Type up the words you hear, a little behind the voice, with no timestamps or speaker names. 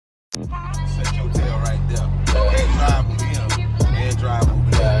Set your tail right there. And drive over here. And drive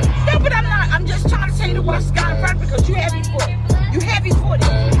over there. No, but I'm not. I'm just trying to tell you to watch the guy in front because you heavy footed. You heavy footed.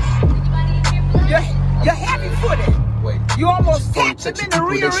 You're heavy footed. Wait. You almost tapped him in the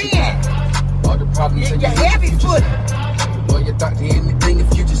rear end. All the problems You're heavy footed. Boy, you thought to anything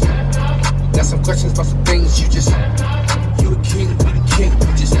if you just got some questions about some things you just you a king, be the king.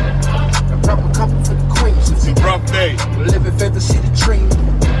 You just a proper couple for the queens. It's a rough day. Live in favor, see the dream.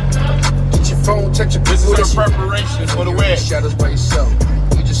 Get your phone, check your This is a preparation for the wedding. Shadows by yourself.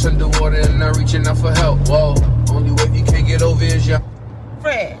 You just underwater and not reaching out for help. Whoa, only way you can't get over is your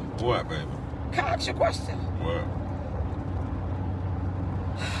Fred. What, baby? Can I ask you a question? What?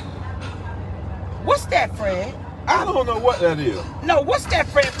 What's that, Fred? I don't know what that is. No, what's that,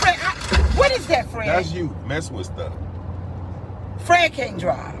 Fred? Fred, what is that, Fred? That's you messing with stuff. Fred can't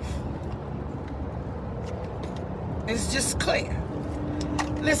drive. It's just clear.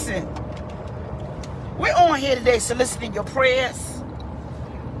 Listen, we're on here today soliciting your prayers.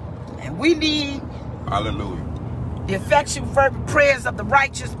 And we need Hallelujah. the effectual fervent prayers of the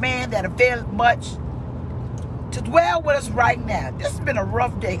righteous man that availeth much to dwell with us right now. This has been a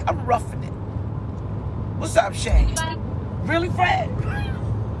rough day. I'm roughing it. What's up, Shane? Really, Fred?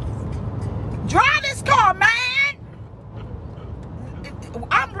 Drive this car, man.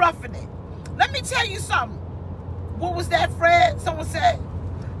 I'm roughing it. Let me tell you something. What was that, Fred? Someone said,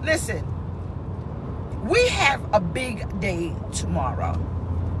 listen, we have a big day tomorrow.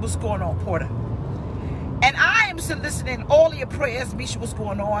 What's going on, Porter? And I am soliciting all of your prayers. Misha, what's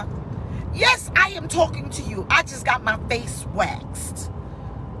going on? Yes, I am talking to you. I just got my face waxed.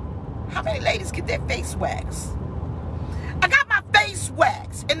 How many ladies get their face waxed? I got my face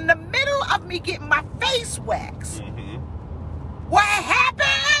waxed. In the middle of me getting my face waxed, what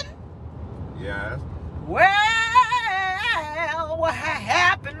happened? Yes. Well, what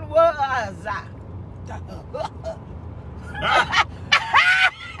happened was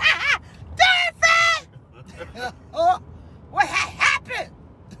what happened?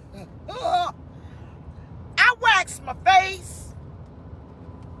 I waxed my face.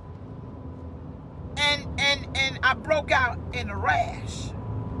 And I broke out in a rash.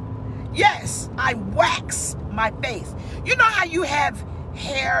 Yes, I waxed my face. You know how you have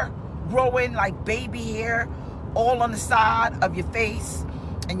hair growing like baby hair all on the side of your face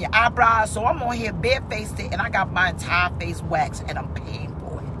and your eyebrows? So I'm on here barefaced it and I got my entire face waxed and I'm paying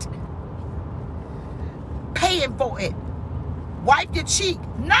for it. Paying for it. Wipe your cheek.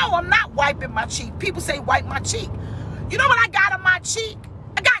 No, I'm not wiping my cheek. People say wipe my cheek. You know what I got on my cheek?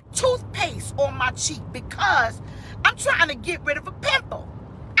 I got toothpaste on my cheek because I'm trying to get rid of a pimple.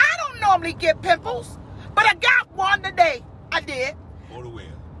 I don't normally get pimples, but I got one today. I did. For the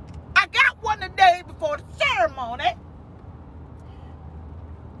win. I got one today before the ceremony.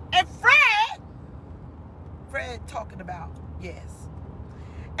 And Fred talking about, yes.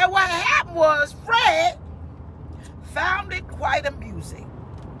 And what happened was Fred found it quite amusing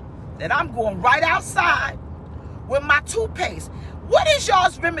that I'm going right outside with my toothpaste. What is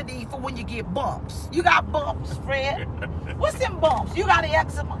y'all's remedy for when you get bumps? You got bumps, Fred? What's them bumps? You got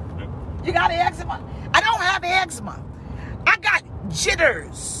eczema? You got eczema? I don't have eczema. I got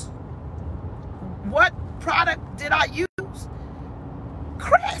jitters. What product did I use?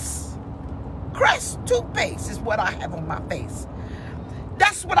 Crest. Crest toothpaste is what I have on my face.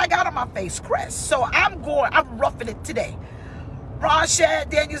 That's what I got on my face, Crest. So I'm roughing it today. Ron Shad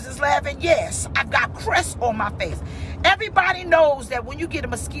Daniels is laughing. Yes, I've got Crest on my face. Everybody knows that when you get a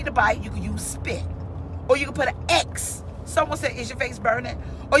mosquito bite, you can use spit. Or you can put an X. Someone said, is your face burning?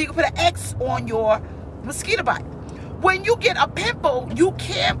 Or you can put an X on your mosquito bite. When you get a pimple, you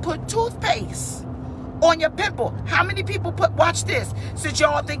can put toothpaste on your pimple. How many people watch this? Since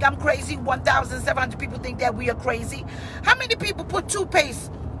y'all think I'm crazy, 1,700 people think that we are crazy. How many people put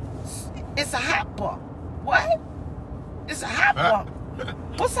toothpaste? It's a hot bump. What? It's a hot bump.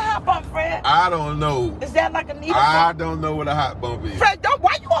 What's a hot bump, Fred? I don't know. Is that like a needle I bump? don't know what a hot bump is. Fred,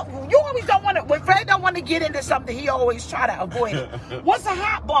 you always don't want to, when Fred don't want to get into something, he always try to avoid it. What's a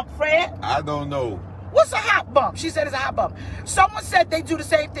hot bump, Fred? I don't know. What's a hot bump? She said it's a hot bump. Someone said they do the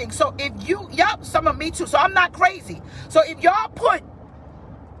same thing. So if you, some of me too. So I'm not crazy. So if y'all put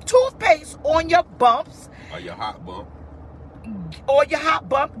toothpaste on your bumps. Or your hot bump. Or your hot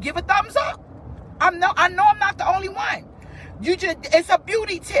bump, give a thumbs up. I know I'm not the only one. It's a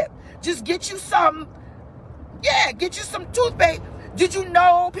beauty tip. Just get you some, get you some toothpaste. Did you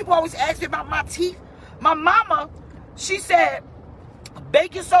know, people always ask me about my teeth. My mama, she said,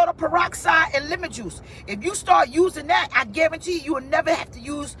 baking soda, peroxide, and lemon juice. If you start using that, I guarantee you will never have to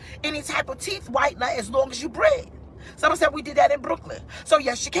use any type of teeth whitener as long as you breathe. Someone said we did that in Brooklyn. So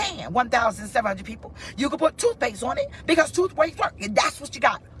yes, you can. 1,700 people. You can put toothpaste on it because toothpaste work. And that's what you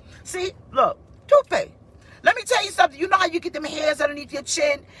got. See, look, toothpaste. Let me tell you something. You know how you get them hairs underneath your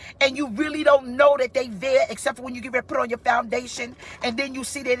chin and you really don't know that they there except for when you get ready to put on your foundation and then you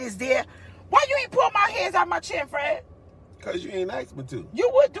see that it's there. Why you ain't pull my hairs out my chin, Fred? Because you ain't asked me to. You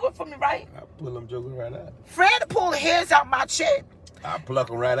would do it for me, right? I pull them jokers right out. Fred pull the hairs out my chin. I pluck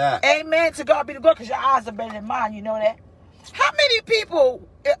them right out. Amen. To God be the glory, because your eyes are better than mine. You know that? How many people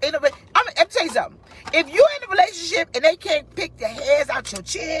in a... I'm going to tell you something. If you're in a relationship and they can't pick the hairs out your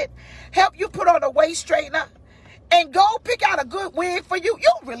chin, help you put on a waist straightener, and go pick out a good wig for you,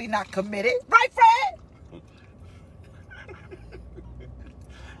 you're really not committed. Right, Fred?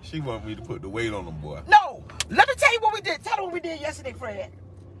 She want me to put the weight on them, boy. No. Let me tell you what we did. Tell them what we did yesterday, Fred.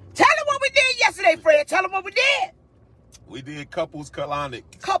 Tell them what we did yesterday, Fred. Tell them what we did. We did couples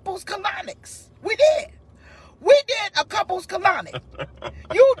colonics. Couples colonics. We did. We did a couples colonic.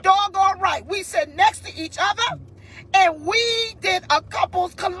 You doggone right. We sat next to each other and we did a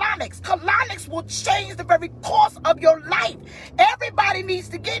couples colonics. Colonics will change the very course of your life. Everybody needs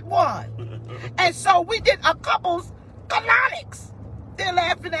to get one. And so we did a couples colonics. They're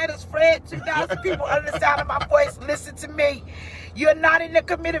laughing at us, Fred. 2,000 people under the sound of my voice. Listen to me. You're not in a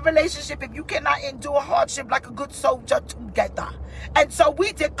committed relationship if you cannot endure hardship like a good soldier together. And so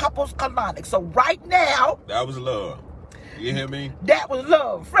we did couples colonics. So right now... That was love. You hear me? That was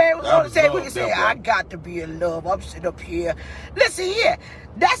love. Fred was going to say, what he said, I got to be in love. I'm sitting up here. Listen here.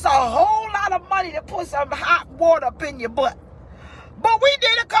 That's a whole lot of money to put some hot water up in your butt. But we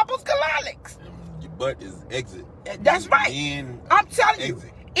did a couples colonics. Your butt is exit. That's right. I'm telling you.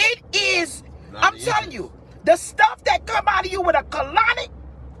 It is... I'm telling you. The stuff that come out of you with a colonic,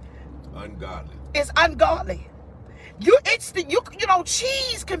 ungodly. Is ungodly. You know,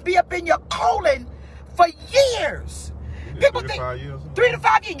 cheese can be up in your colon for years. People think 3 to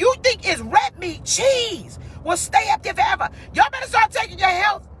 5 years. You think it's red meat, cheese will stay up there forever. Y'all better start taking your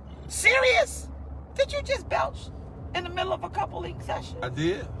health serious. Did you just belch in the middle of a coupling session? I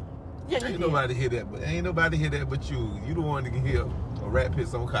did. Yeah, ain't nobody hear that, but you. You the one that can hear a rat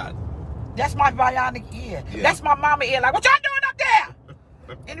piss on cotton. That's my bionic ear. Yeah. That's my mama ear. Like, what y'all doing up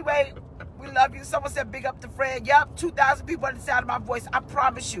there? Anyway, we love you. Someone said big up to Fred. Yup, 2,000 people on the sound of my voice. I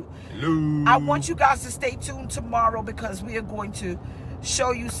promise you. Hello. I want you guys to stay tuned tomorrow because we are going to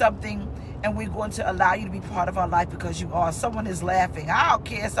show you something and we're going to allow you to be part of our life because you are. Someone is laughing. I don't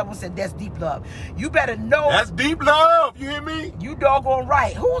care. Someone said that's deep love. You better know. That's deep love. You hear me? You doggone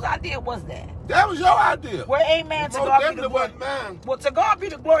right. Whose idea was that? That was your idea. Well, amen. To God be the glory. Mine. Well, to God be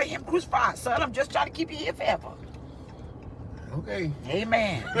the glory. Him crucified, son. I'm just trying to keep you here forever. Okay.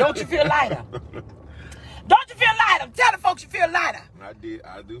 Amen. Don't you feel lighter? Don't you feel lighter? Tell the folks you feel lighter. I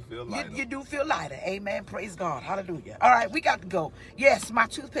do feel lighter. You do feel lighter. Amen. Praise God. Hallelujah. All right, we got to go. Yes, my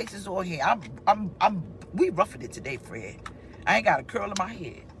toothpaste is on here. We roughing it today, Fred. I ain't got a curl in my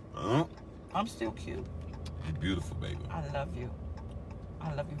head. I'm still cute. You're beautiful, baby. I love you.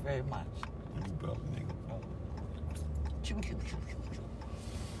 I love you very much. You brother, nigga.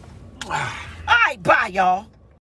 All right, bye, y'all.